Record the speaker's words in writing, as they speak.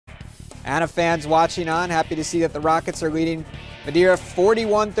Anna fans watching on, happy to see that the Rockets are leading Madiera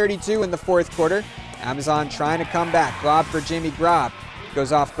 41-32 in the fourth quarter. Amazon trying to come back. Lob for Jamie Grob.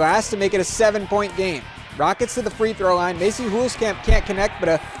 Goes off glass to make it a 7-point game. Rockets to the free throw line. Macy Hulskamp can't connect, but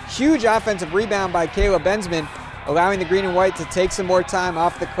a huge offensive rebound by Kayla Bensman, allowing the green and white to take some more time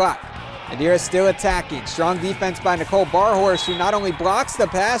off the clock. Madiera still attacking. Strong defense by Nicole Barhorse, who not only blocks the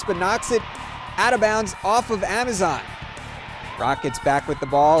pass, but knocks it out of bounds off of Amazon. Rockets back with the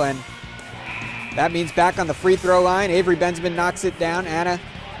ball, and that means back on the free throw line. Avery Bensman knocks it down. Anna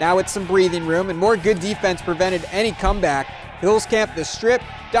now with some breathing room, and more good defense prevented any comeback. Hulskamp the strip,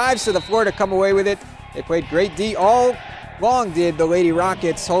 dives to the floor to come away with it. They played great D all long, did the Lady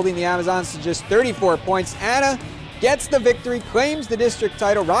Rockets, holding the Amazons to just 34 points. Anna gets the victory, claims the district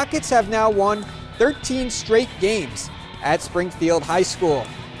title. Rockets have now won 13 straight games at Springfield High School.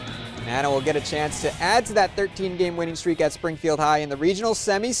 And Anna will get a chance to add to that 13-game winning streak at Springfield High in the regional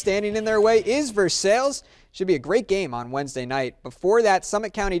semi. Standing in their way is Versailles. Should be a great game on Wednesday night. Before that,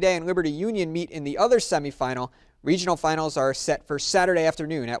 Summit County Day and Liberty Union meet in the other semifinal. Regional finals are set for Saturday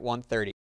afternoon at 1:30.